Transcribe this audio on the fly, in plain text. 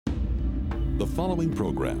The following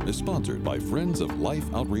program is sponsored by Friends of Life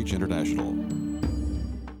Outreach International.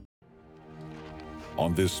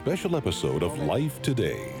 On this special episode of Life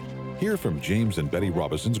Today, hear from James and Betty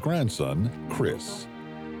Robison's grandson, Chris.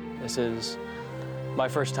 This is my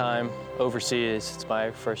first time overseas. It's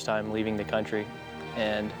my first time leaving the country.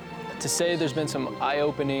 And to say there's been some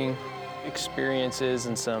eye-opening experiences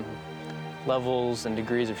and some levels and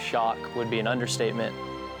degrees of shock would be an understatement.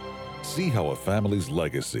 See how a family's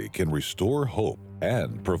legacy can restore hope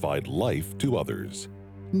and provide life to others.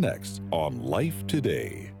 Next on Life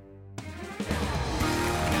Today.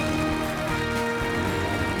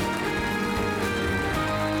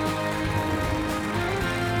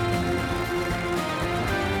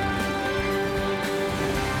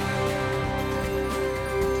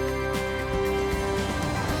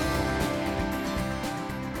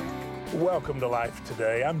 Welcome to Life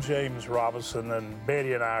Today. I'm James Robison, and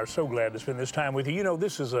Betty and I are so glad to spend this time with you. You know,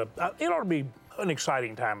 this is it ought to be an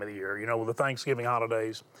exciting time of the year, you know, with the Thanksgiving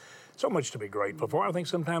holidays. So much to be grateful for. I think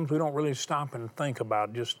sometimes we don't really stop and think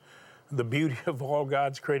about just the beauty of all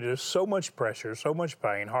God's created. There's so much pressure, so much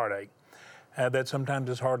pain, heartache, that sometimes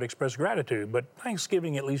it's hard to express gratitude. But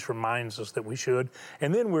Thanksgiving at least reminds us that we should.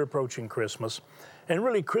 And then we're approaching Christmas. And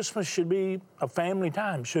really, Christmas should be a family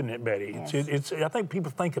time, shouldn't it, Betty? Yes. I think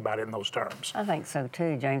people think about it in those terms. I think so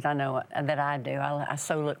too, James. I know that I do. I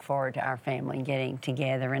so look forward to our family getting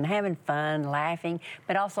together and having fun, laughing,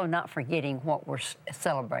 but also not forgetting what we're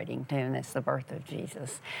celebrating too, and that's the birth of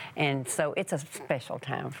Jesus. And so it's a special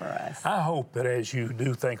time for us. I hope that as you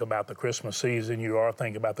do think about the Christmas season, you are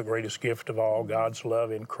thinking about the greatest gift of all, God's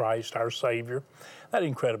love in Christ, our Savior. That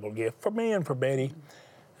incredible gift for me and for Betty.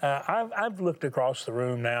 I've looked across the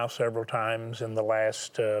room now several times in the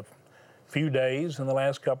last few days, in the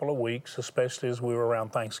last couple of weeks, especially as we were around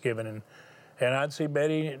Thanksgiving, and I'd see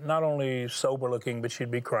Betty not only sober looking, but she'd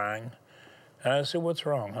be crying. And I said, "What's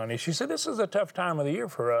wrong, honey?" She said, "This is a tough time of the year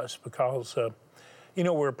for us because, you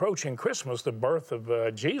know, we're approaching Christmas, the birth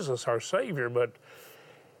of Jesus, our Savior, but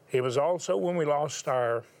it was also when we lost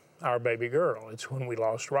our baby girl. It's when we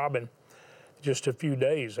lost Robin just a few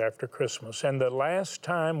days after Christmas. And the last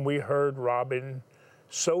time we heard Robin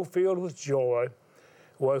so filled with joy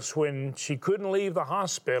was when she couldn't leave the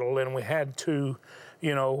hospital and we had to,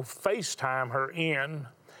 you know, FaceTime her in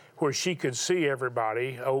where she could see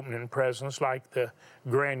everybody opening presents like the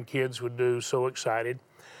grandkids would do, so excited.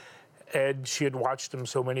 And she had watched them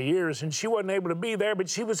so many years and she wasn't able to be there, but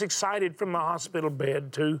she was excited from the hospital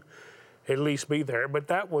bed to at least be there. But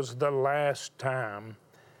that was the last time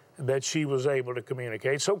that she was able to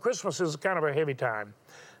communicate. So Christmas is kind of a heavy time,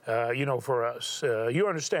 you know, for us. You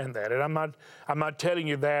understand that, and I'm not telling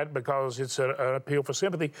you that because it's an appeal for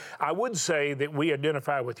sympathy. I would say that we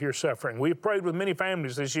identify with your suffering. We've prayed with many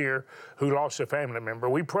families this year who lost a family member.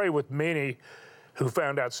 We pray with many who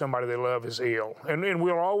found out somebody they love is ill, and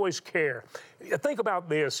we'll always care. Think about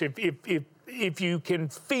this: if you can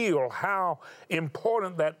feel how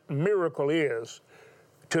important that miracle is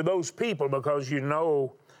to those people, because you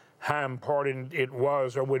know how important it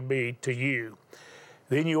was or would be to you,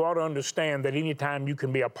 then you ought to understand that anytime you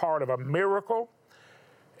can be a part of a miracle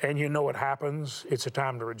and you know it happens, it's a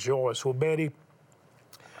time to rejoice. Well, Betty,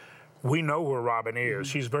 we know where Robin is.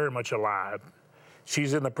 She's very much alive.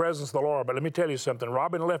 She's in the presence of the Lord. But let me tell you something.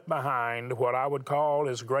 Robin left behind what I would call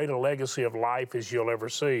as great a legacy of life as you'll ever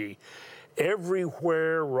see.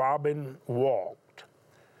 Everywhere Robin walked,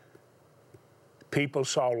 people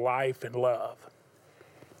saw life and love.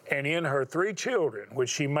 And in her 3 children, which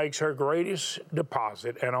she makes her greatest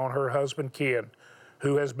deposit, and on her husband, Ken,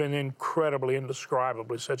 who has been incredibly,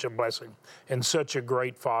 indescribably such a blessing and such a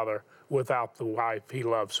great father without the wife he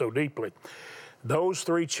loved so deeply. Those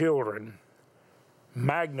 3 children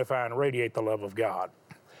magnify and radiate the love of God.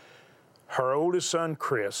 Her oldest son,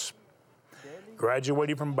 Chris,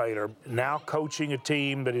 graduating from Baylor, now coaching a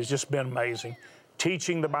team that has just been amazing,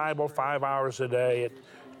 teaching the Bible 5 hours a day at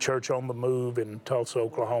Church on the Move in Tulsa,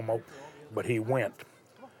 Oklahoma. But he went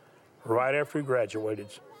right after he graduated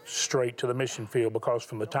straight to the mission field, because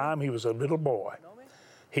from the time he was a little boy,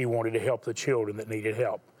 he wanted to help the children that needed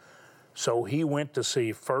help. So he went to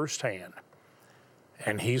see firsthand,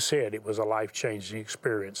 and he said it was a life-changing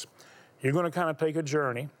experience. You're going to kind of take a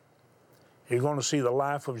journey. You're going to see the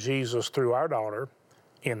life of Jesus through our daughter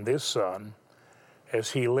in this son as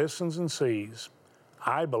he listens and sees,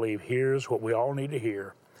 I believe, hears what we all need to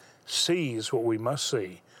hear, sees what we must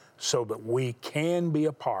see, so that we can be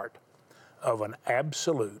a part of an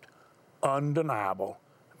absolute, undeniable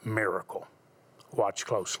miracle. Watch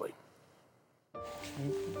closely.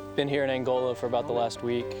 Been here in Angola for about the last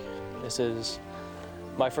week. This is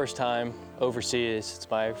my first time overseas. It's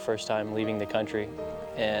my first time leaving the country.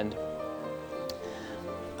 And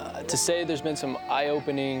to say there's been some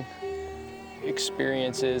eye-opening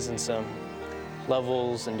experiences and some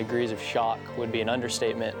levels and degrees of shock would be an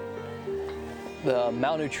understatement. The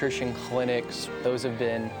malnutrition clinics, those have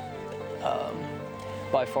been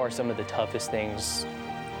by far some of the toughest things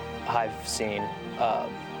I've seen.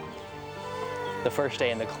 The first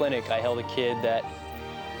day in the clinic, I held a kid that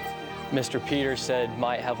Mr. Peters said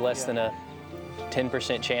might have less than a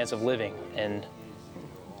 10% chance of living. And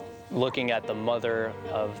looking at the mother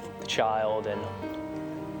of the child and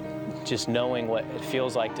just knowing what it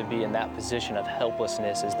feels like to be in that position of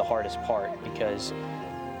helplessness is the hardest part, because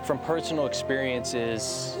from personal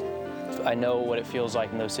experiences, I know what it feels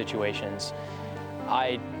like in those situations.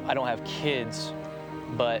 I don't have kids,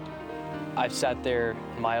 but I've sat there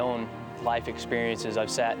in my own life experiences. I've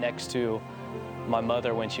sat next to my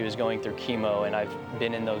mother when she was going through chemo, and I've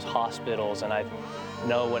been in those hospitals, and I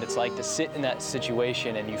know what it's like to sit in that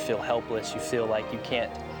situation and you feel helpless. You feel like you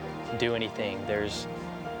can't do anything. There's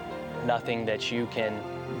nothing that you can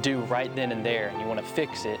do right then and there, and you want to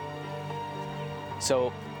fix it.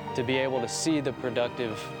 So to be able to see the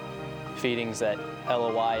productive feedings that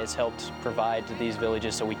LOI has helped provide to these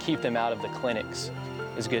villages so we keep them out of the clinics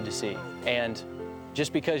is good to see. And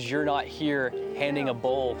just because you're not here handing a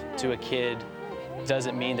bowl to a kid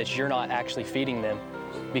doesn't mean that you're not actually feeding them,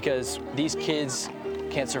 because these kids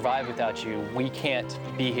can't survive without you. We can't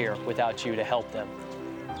be here without you to help them.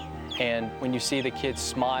 And when you see the kids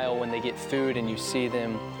smile when they get food, and you see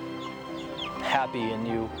them happy, and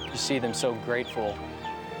you see them so grateful,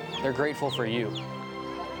 they're grateful for you.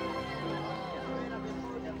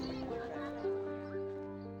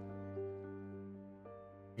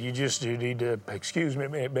 You need to excuse me.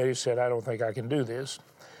 Betty said, I don't think I can do this.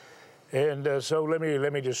 And so let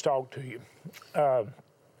me just talk to you.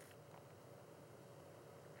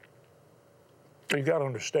 You've got to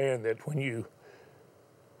understand that when you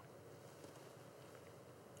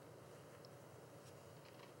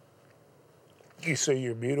see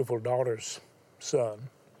your beautiful daughter's son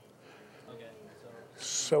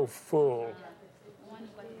so full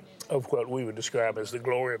of what we would describe as the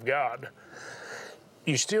glory of God,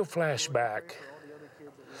 you still flash back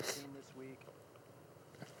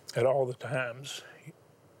at all the times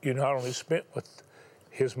you not only spent with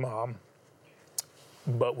his mom,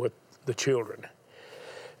 but with the children.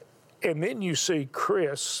 And then you see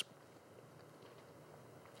Chris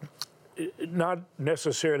not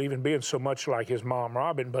necessarily even being so much like his mom,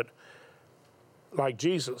 Robin, but like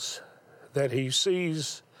Jesus, that he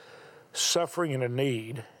sees suffering and a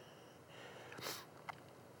need,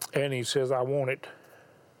 and he says, I want it.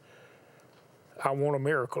 I want a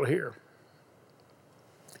miracle here.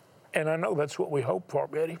 And I know that's what we hope for,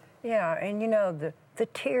 Betty. Yeah, and you know, the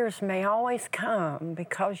tears may always come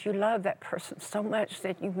because you love that person so much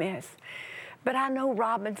that you miss. But I know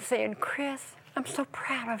Robin saying, Chris, I'm so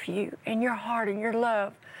proud of you and your heart and your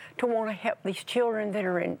love to want to help these children that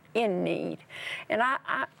are in need. And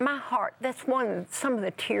my heart, that's some of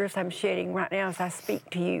the tears I'm shedding right now as I speak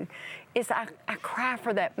to you, is I cry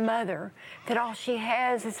for that mother that all she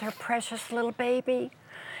has is her precious little baby,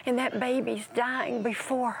 and that baby's dying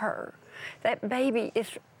before her. That baby is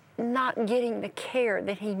not getting the care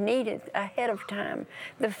that he needed ahead of time,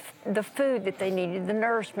 the food that they needed, the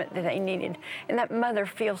nourishment that they needed, and that mother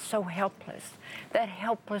feels so helpless. That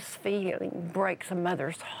helpless feeling breaks a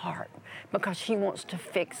mother's heart because she wants to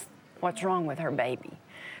fix what's wrong with her baby.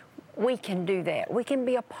 We can do that. We can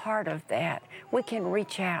be a part of that. We can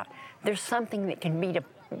reach out. There's something that can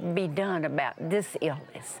be done about this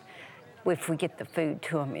illness if we get the food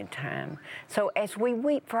to them in time. So as we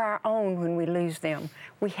weep for our own when we lose them,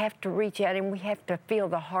 we have to reach out and we have to feel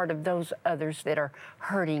the heart of those others that are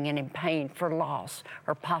hurting and in pain for loss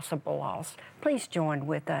or possible loss. Please join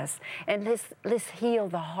with us and let's heal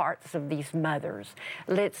the hearts of these mothers.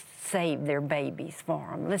 Let's save their babies for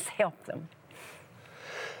them. Let's help them.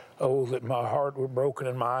 Oh, that my heart were broken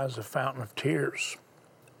and my eyes a fountain of tears,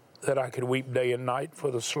 that I could weep day and night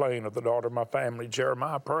for the slain of the daughter of my family,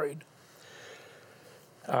 Jeremiah prayed.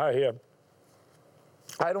 I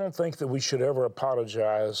don't think that we should ever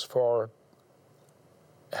apologize for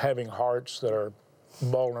having hearts that are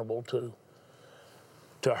vulnerable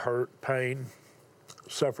to hurt, pain,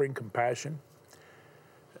 suffering, compassion.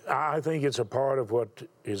 I think it's a part of what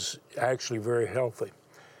is actually very healthy.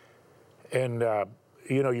 And,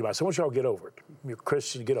 you might say, well, y'all get over it. You're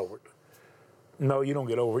Christian, get over it. No, you don't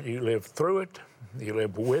get over it. You live through it. You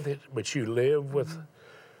live with it, but you live with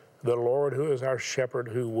the Lord, who is our shepherd,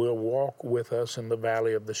 who will walk with us in the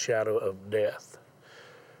valley of the shadow of death.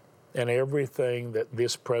 and everything that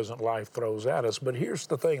this present life throws at us. But here's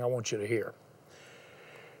the thing I want you to hear.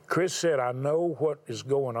 Chris said, I know what is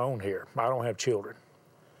going on here. I don't have children.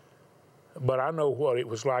 But I know what it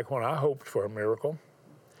was like when I hoped for a miracle.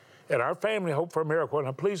 And our family hoped for a miracle.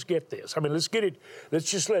 Now, please get this. I mean, let's get it. Let's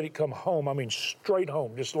just let it come home. I mean, straight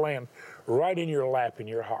home. Just land right in your lap, in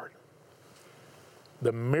your heart.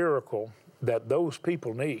 The miracle that those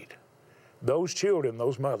people need, those children,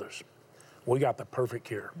 those mothers, we got the perfect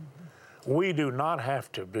cure. We do not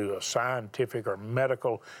have to do a scientific or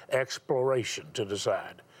medical exploration to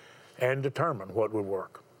decide and determine what would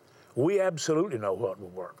work. We absolutely know what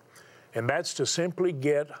would work. And that's to simply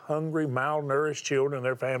get hungry, malnourished children and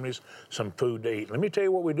their families some food to eat. Let me tell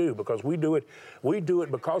you what we do, because we do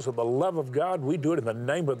it because of the love of God. We do it in the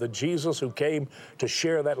name of the Jesus who came to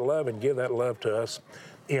share that love and give that love to us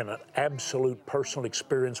in an absolute personal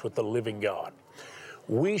experience with the living God.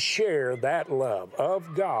 We share that love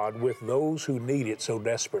of God with those who need it so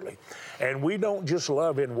desperately. And we don't just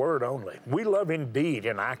love in word only. We love in deed,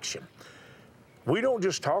 in action. We don't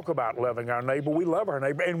just talk about loving our neighbor, we love our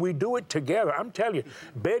neighbor, and we do it together. I'm telling you,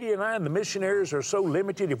 Betty and I and the missionaries are so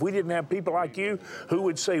limited. If we didn't have people like you who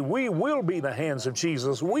would say, we will be the hands of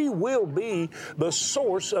Jesus, we will be the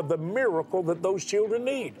source of the miracle that those children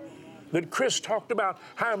need. That Chris talked about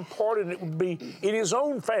how important it would be in his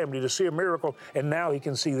own family to see a miracle, and now he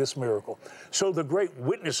can see this miracle. So the great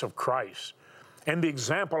witness of Christ and the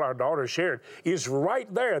example our daughter shared is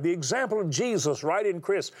right there. The example of Jesus right in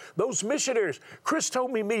Chris. Those missionaries, Chris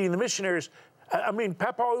told me meeting the missionaries, I mean,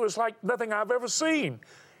 Papa, it was like nothing I've ever seen.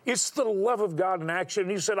 It's the love of God in action.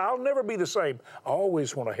 And he said, I'll never be the same. I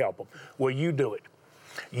always want to help them. Well, you do it.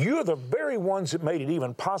 You're the very ones that made it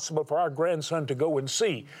even possible for our grandson to go and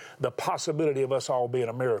see the possibility of us all being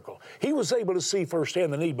a miracle. He was able to see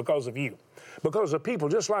firsthand the need because of you, because of people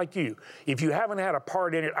just like you. If you haven't had a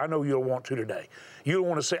part in it, I know you'll want to today. You'll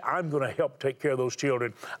want to say, I'm going to help take care of those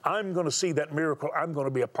children. I'm going to see that miracle. I'm going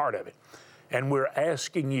to be a part of it. And we're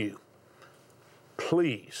asking you,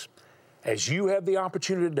 please, as you have the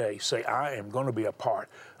opportunity today, say, I am going to be a part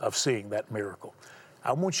of seeing that miracle.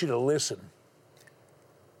 I want you to listen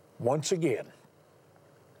once again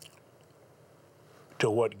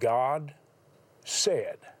to what God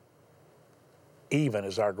said, even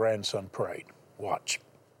as our grandson prayed. Watch.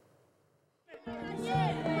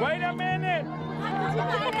 Wait a minute.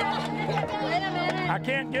 I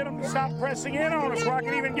can't get them to stop pressing in on us before I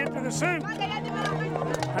can even get to the soup.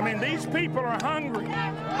 I mean, these people are hungry.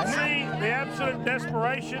 See the absolute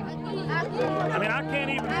desperation. I mean, I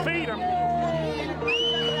can't even feed them.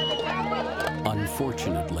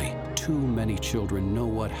 Unfortunately, too many children know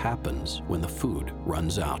what happens when the food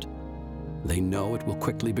runs out. They know it will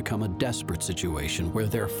quickly become a desperate situation where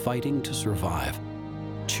they're fighting to survive.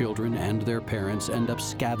 Children and their parents end up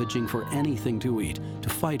scavenging for anything to eat to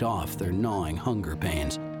fight off their gnawing hunger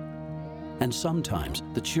pains. And sometimes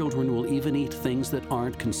the children will even eat things that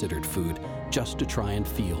aren't considered food just to try and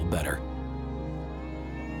feel better.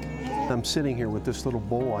 I'm sitting here with this little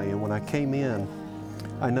boy, and when I came in,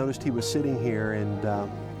 I noticed he was sitting here and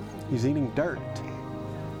he's eating dirt.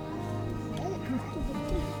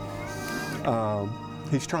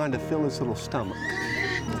 He's trying to fill his little stomach,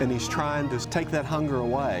 and he's trying to take that hunger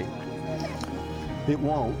away. It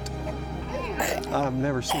won't. I've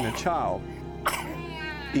never seen a child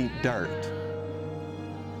eat dirt.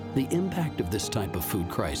 The impact of this type of food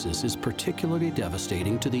crisis is particularly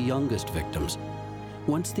devastating to the youngest victims.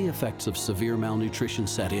 Once the effects of severe malnutrition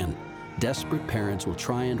set in, desperate parents will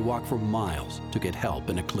try and walk for miles to get help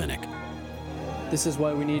in a clinic. This is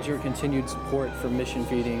why we need your continued support for Mission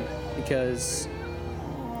Feeding, because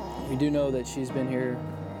we do know that she's been here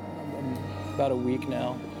about a week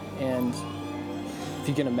now, and if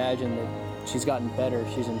you can imagine that she's gotten better,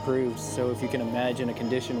 she's improved, so if you can imagine a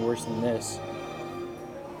condition worse than this.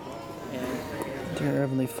 And dear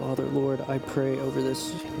Heavenly Father, Lord, I pray over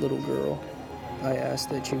this little girl. I ask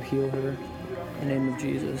that you heal her in the name of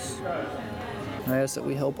Jesus. I ask that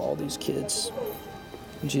we help all these kids.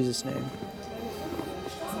 In Jesus' name.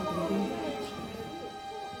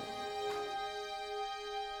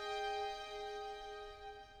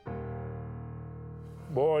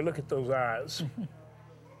 Boy, look at those eyes.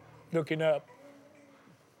 Looking up.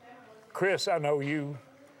 Chris, I know you.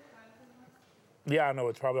 Yeah, I know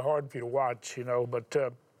it's probably hard for you to watch, you know, but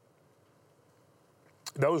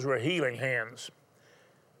those were healing hands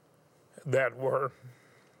that were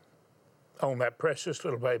on that precious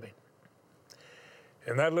little baby.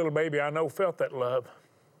 And that little baby, I know, felt that love.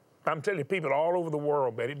 I'm telling you, people all over the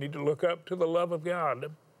world, Betty, need to look up to the love of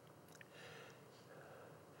God.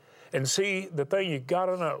 And see, the thing you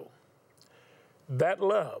gotta know, that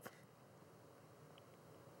love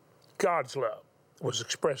God's love was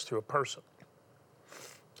expressed through a person,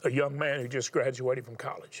 a young man who just graduated from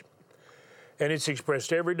college. And it's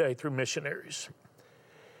expressed every day through missionaries.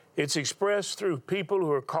 It's expressed through people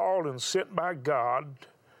who are called and sent by God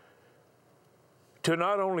to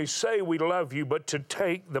not only say we love you, but to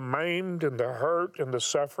take the maimed and the hurt and the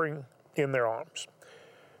suffering in their arms,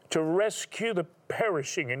 to rescue the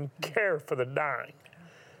perishing and care for the dying,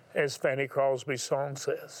 as Fanny Crosby's song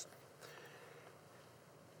says.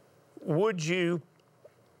 Would you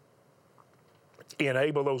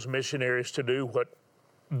enable those missionaries to do what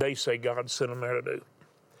they say God sent them there to do?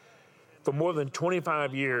 For more than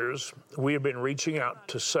 25 years, we have been reaching out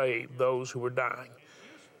to save those who were dying.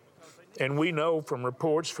 And we know from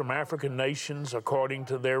reports from African nations, according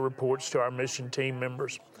to their reports to our mission team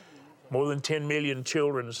members, more than 10 million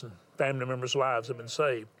children's and family members' lives have been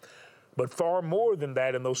saved. But far more than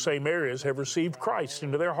that in those same areas have received Christ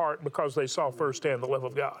into their heart because they saw firsthand the love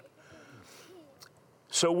of God.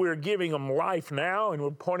 So we're giving them life now, and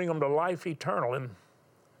we're pointing them to life eternal and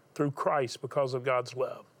through Christ because of God's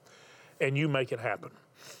love. And you make it happen.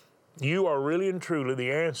 You are really and truly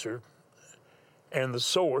the answer and the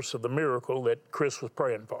source of the miracle that Chris was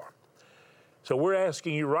praying for. So we're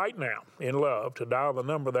asking you right now in love to dial the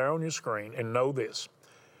number there on your screen and know this.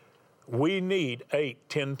 We need 8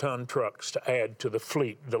 10-ton trucks to add to the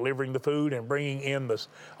fleet, delivering the food and bringing in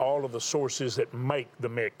all of the sources that make the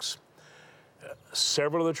mix.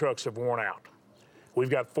 Several of the trucks have worn out.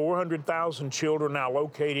 We've got 400,000 children now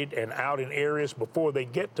located and out in areas before they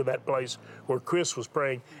get to that place where Chris was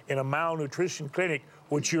praying in a malnutrition clinic,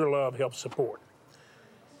 which your love helps support.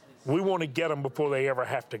 We want to get them before they ever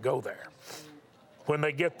have to go there. When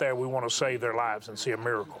they get there, we want to save their lives and see a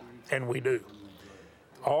miracle, and we do.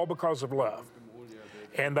 All because of love.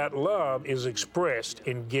 And that love is expressed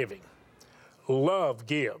in giving. Love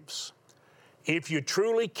gives. If you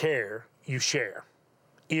truly care, you share.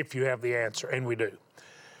 If you have the answer, and we do.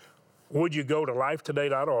 Would you go to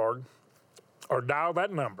lifetoday.org or dial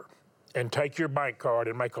that number and take your bank card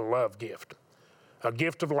and make a love gift, a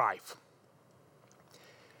gift of life?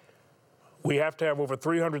 We have to have over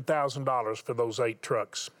 $300,000 for those 8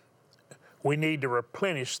 trucks. We need to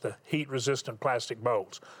replenish the heat-resistant plastic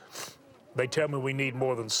bowls. They tell me we need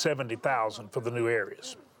more than 70,000 for the new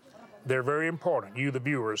areas. They're very important. You, the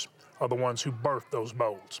viewers, are the ones who birthed those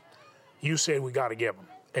bowls. You said we got to give them,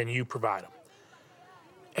 and you provide them.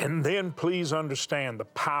 And then please understand the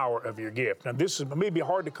power of your gift. Now, this may be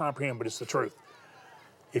hard to comprehend, but it's the truth.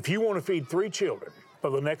 If you want to feed 3 children for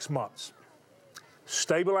the next months,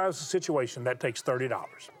 stabilize the situation, that takes $30.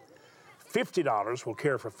 $50 will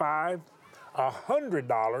care for 5,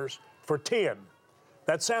 $100 for 10.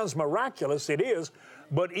 That sounds miraculous, it is,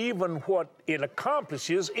 but even what it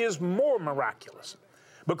accomplishes is more miraculous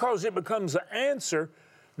because it becomes the answer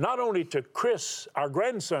not only to Chris, our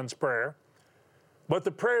grandson's prayer, but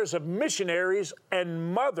the prayers of missionaries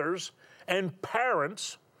and mothers and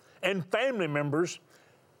parents and family members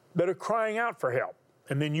that are crying out for help.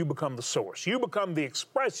 And then you become the source. You become the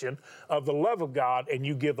expression of the love of God, and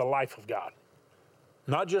you give the life of God.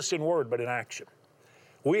 Not just in word, but in action.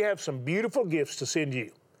 We have some beautiful gifts to send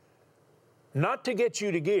you. Not to get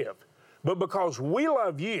you to give, but because we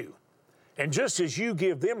love you. And just as you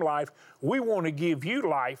give them life, we want to give you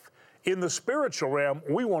life. In the spiritual realm,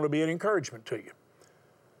 we want to be an encouragement to you.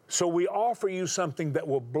 So we offer you something that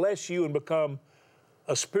will bless you and become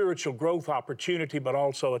a spiritual growth opportunity, but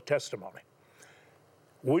also a testimony.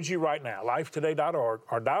 Would you right now, lifetoday.org,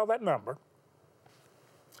 or dial that number,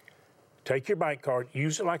 take your bank card,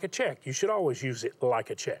 use it like a check. You should always use it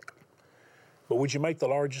like a check. But would you make the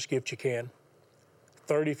largest gift you can?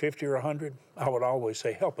 30, 50, or 100? I would always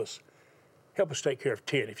say, help us take care of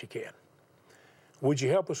 10 if you can. Would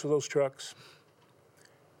you help us with those trucks?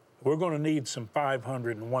 We're going to need some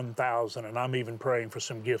 500 and 1,000, and I'm even praying for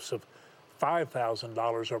some gifts of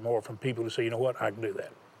 $5,000 or more from people who say, you know what, I can do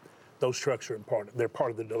that. Those trucks are important. They're part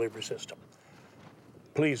of the delivery system.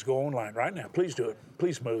 Please go online right now. Please do it.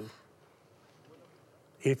 Please move.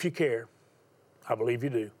 If you care, I believe you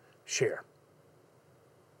do, share.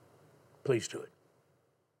 Please do it.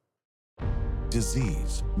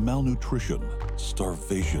 Disease, malnutrition,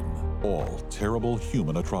 starvation, all terrible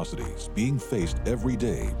human atrocities being faced every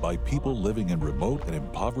day by people living in remote and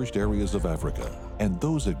impoverished areas of Africa. And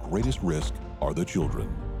those at greatest risk are the children.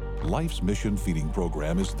 Life's Mission Feeding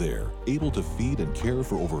Program is there, able to feed and care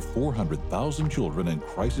for over 400,000 children in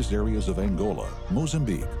crisis areas of Angola,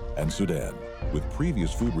 Mozambique, and Sudan. With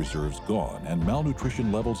previous food reserves gone and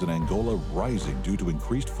malnutrition levels in Angola rising due to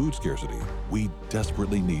increased food scarcity, we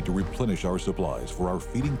desperately need to replenish our supplies for our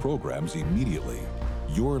feeding programs immediately.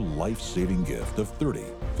 Your life-saving gift of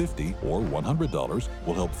 $30, $50 or $100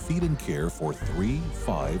 will help feed and care for 3,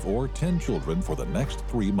 5, or 10 children for the next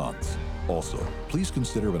 3 months. Also, please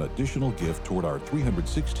consider an additional gift toward our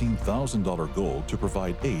 $316,000 goal to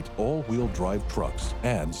provide 8 all-wheel drive trucks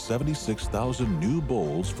and 76,000 new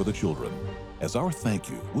bowls for the children. As our thank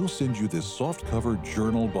you, we'll send you this soft-cover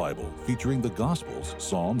journal Bible featuring the Gospels,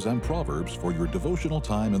 Psalms, and Proverbs for your devotional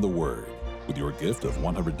time in the Word. With your gift of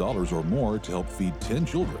 $100 or more to help feed 10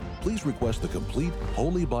 children, please request the complete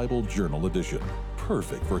Holy Bible Journal Edition,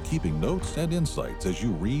 perfect for keeping notes and insights as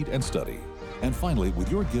you read and study. And finally,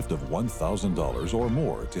 with your gift of $1,000 or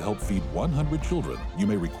more to help feed 100 children, you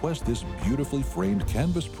may request this beautifully framed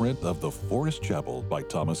canvas print of the Forest Chapel by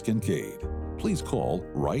Thomas Kincaid. Please call,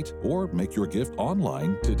 write, or make your gift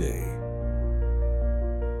online today.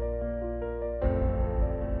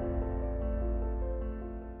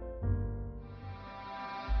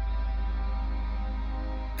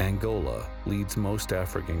 Angola leads most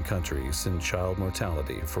African countries in child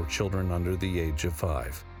mortality for children under the age of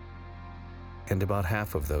 5. And about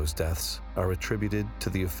half of those deaths are attributed to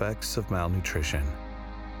the effects of malnutrition.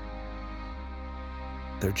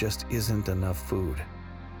 There just isn't enough food.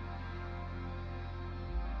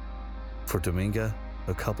 For Dominga,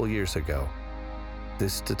 a couple years ago,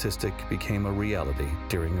 this statistic became a reality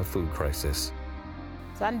during a food crisis.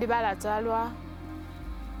 Sandibala tsalwa,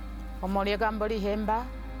 omolieka mboli hemba,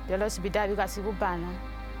 delo sibitabi kasikupana.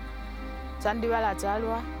 Sandibala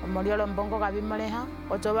tsalwa, omoliolo mbongo kabimoleha,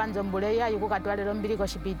 otobanzo mbuleya yuku katwalelo mbili ko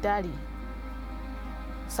sibitali.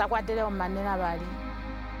 Sakwatele omanena bali.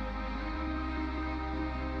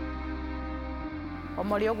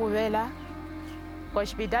 Omolio kubela, ko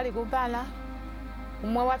sibitali kupala,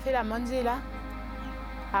 umwe wafila monzila,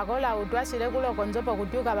 akola utwasile kulo konzopo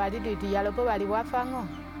kutyuka balidwiti yalopo bali wafango.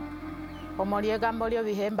 Omolieka mbolio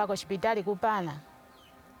bihemba ko sibitali kupala.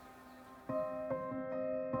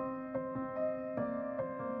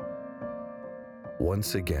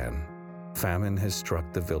 Once again, famine has struck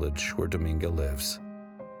the village where Dominga lives.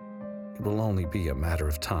 It will only be a matter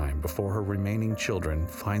of time before her remaining children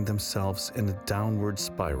find themselves in a downward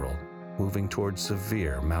spiral, moving towards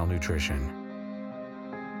severe malnutrition.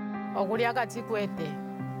 Okulya katsikwete,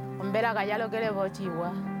 ombela kayalokele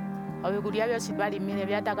bochiwa, obikulya byosi twalimile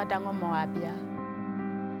byatakatango moapya.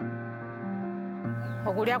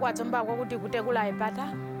 Okulya kwatsomba kuti kutekula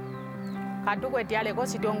epata, katukwete ale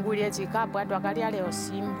kositongulye chikapu atwakali ale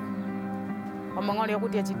osimbu. Omongole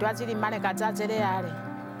kuti chitwazili mane katsatsele ale.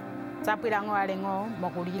 Tsapwilango ale ngo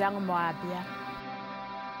mokulilango moapya.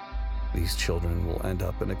 These children will end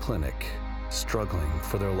up in a clinic, struggling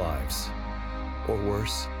for their lives, or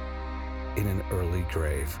worse, in an early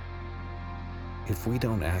grave, if we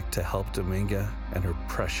don't act to help Dominga and her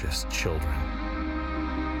precious children.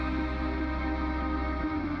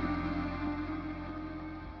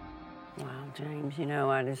 Wow, James, you know,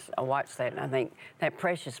 I watched that and I think that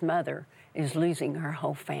precious mother is losing her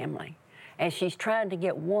whole family. As she's trying to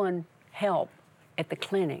get one help at the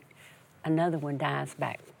clinic, another one dies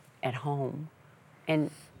back at home. And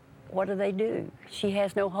what do? She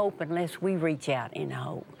has no hope unless we reach out in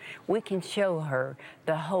hope. We can show her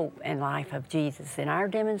the hope and life of Jesus in our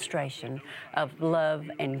demonstration of love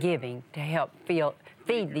and giving to help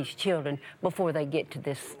feed these children before they get to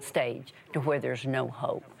this stage to where there's no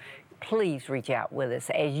hope. Please reach out with us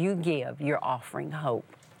as you give, you're offering hope.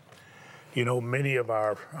 You know, many of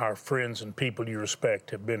our friends and people you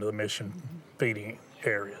respect have been to the mission feeding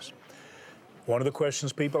areas. One of the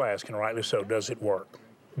questions people ask, and rightly so, does it work?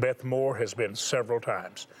 Beth Moore has been several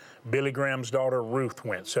times. Billy Graham's daughter Ruth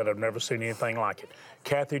went, said, I've never seen anything like it.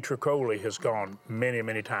 Kathy Tricoli has gone many,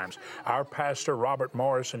 many times. Our pastor, Robert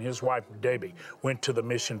Morris, and his wife, Debbie, went to the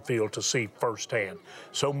mission field to see firsthand.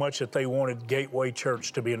 So much that they wanted Gateway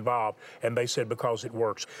Church to be involved, and they said because it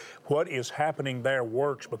works. What is happening there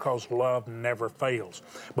works because love never fails.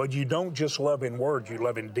 But you don't just love in word, you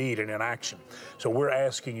love in deed and in action. So we're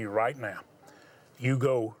asking you right now, you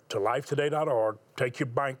go to lifetoday.org, take your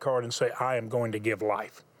bank card and say, I am going to give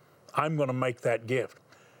life. I'm going to make that gift.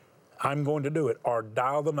 I'm going to do it. Or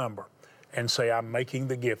dial the number and say, I'm making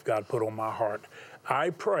the gift God put on my heart.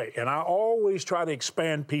 I pray, and I always try to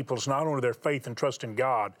expand people's, not only their faith and trust in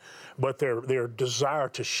God, but their desire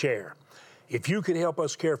to share. If you could help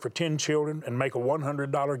us care for 10 children and make a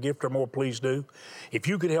 $100 gift or more, please do. If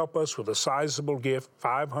you could help us with a sizable gift,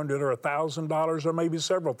 $500 or $1,000 or maybe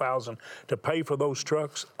several thousand to pay for those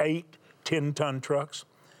trucks, 8 10-ton trucks,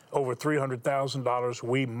 over $300,000,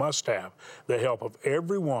 we must have the help of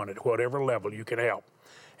everyone at whatever level you can help.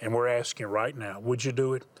 And we're asking right now, would you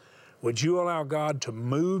do it? Would you allow God to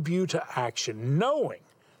move you to action,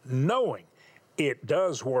 knowing it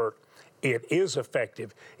does work It is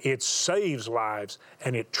effective, it saves lives,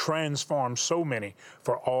 and it transforms so many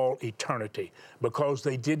for all eternity because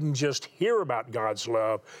they didn't just hear about God's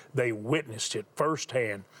love, they witnessed it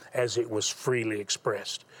firsthand as it was freely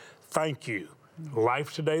expressed. Thank you.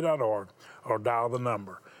 Lifetoday.org, or dial the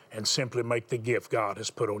number and simply make the gift God has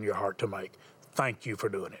put on your heart to make. Thank you for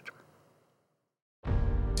doing it.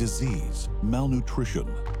 Disease, malnutrition,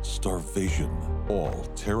 starvation, all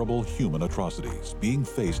terrible human atrocities being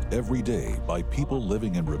faced every day by people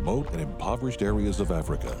living in remote and impoverished areas of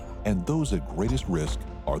Africa. And those at greatest risk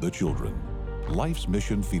are the children. Life's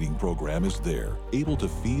Mission Feeding Program is there, able to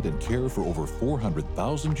feed and care for over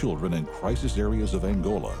 400,000 children in crisis areas of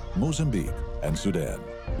Angola, Mozambique, and Sudan.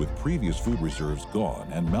 With previous food reserves gone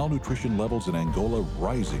and malnutrition levels in Angola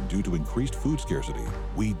rising due to increased food scarcity,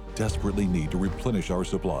 we desperately need to replenish our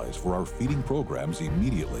supplies for our feeding programs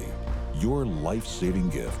immediately. Your life-saving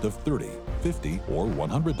gift of $30, $50, or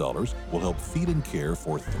 $100 will help feed and care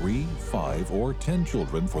for 3, 5, or 10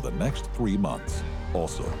 children for the next 3 months.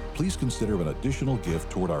 Also, please consider an additional gift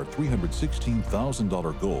toward our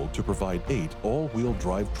 $316,000 goal to provide 8 all-wheel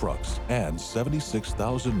drive trucks and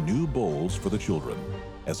 76,000 new bowls for the children.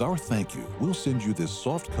 As our thank you, we'll send you this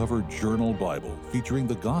soft-cover journal Bible featuring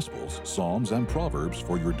the Gospels, Psalms, and Proverbs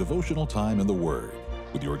for your devotional time in the Word.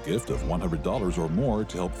 With your gift of $100 or more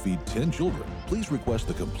to help feed 10 children, please request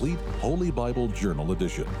the complete Holy Bible Journal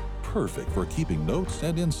Edition, perfect for keeping notes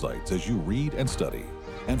and insights as you read and study.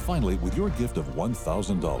 And finally, with your gift of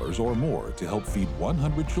 $1,000 or more to help feed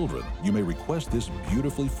 100 children, you may request this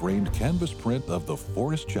beautifully framed canvas print of The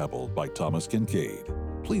Forest Chapel by Thomas Kincaid.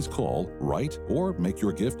 Please call, write, or make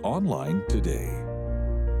your gift online today.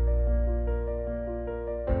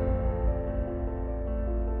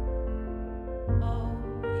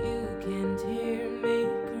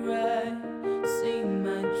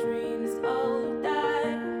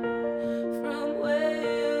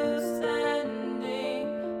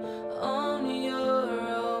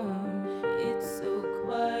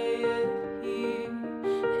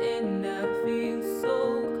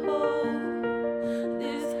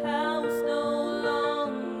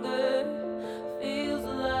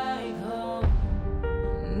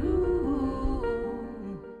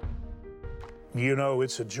 You know,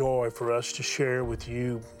 it's a joy for us to share with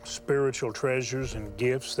you spiritual treasures and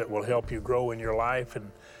gifts that will help you grow in your life.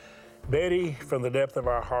 And Betty, from the depth of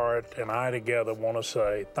our heart, and I together want to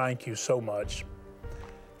say thank you so much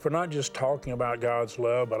for not just talking about God's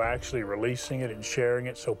love, but actually releasing it and sharing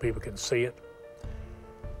it so people can see it.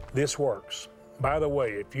 This works. By the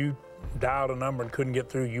way, if you dialed a number and couldn't get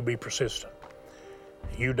through, you be persistent.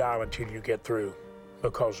 You dial until you get through,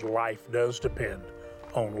 because life does depend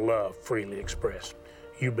on love freely expressed.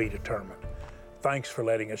 You be determined. Thanks for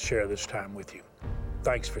letting us share this time with you.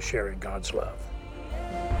 Thanks for sharing God's love.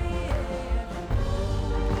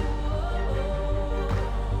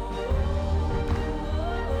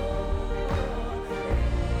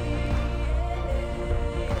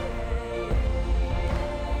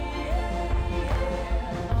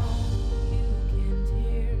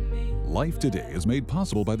 Life Today is made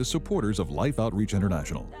possible by the supporters of Life Outreach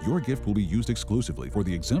International. Your gift will be used exclusively for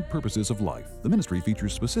the exempt purposes of life. The ministry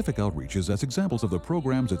features specific outreaches as examples of the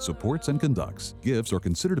programs it supports and conducts. Gifts are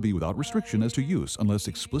considered to be without restriction as to use unless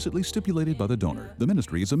explicitly stipulated by the donor. The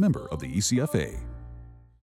ministry is a member of the ECFA.